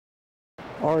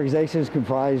Our organization is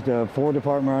comprised of 4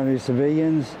 Department of Army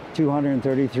civilians,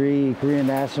 233 Korean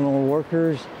national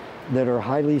workers that are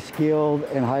highly skilled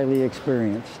and highly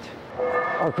experienced.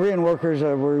 Our Korean workers,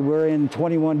 we're in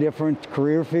 21 different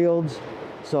career fields.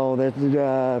 So that's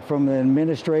from the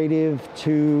administrative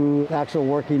to actual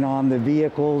working on the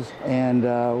vehicles, and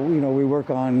we work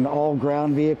on all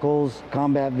ground vehicles,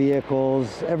 combat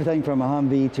vehicles, everything from a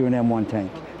Humvee to an M1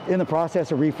 tank. In the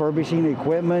process of refurbishing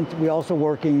equipment, we also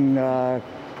work in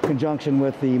conjunction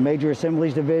with the Major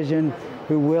Assemblies Division,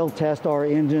 who will test our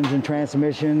engines and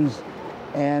transmissions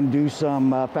and do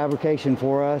some fabrication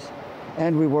for us.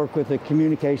 And we work with the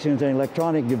Communications and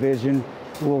Electronic Division.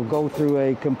 We'll go through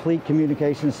a complete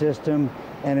communication system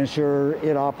and ensure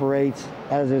it operates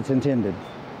as it's intended.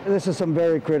 This is some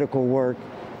very critical work.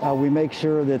 We make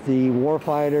sure that the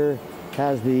warfighter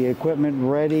has the equipment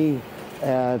ready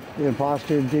and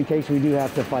postured in case we do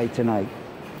have to fight tonight.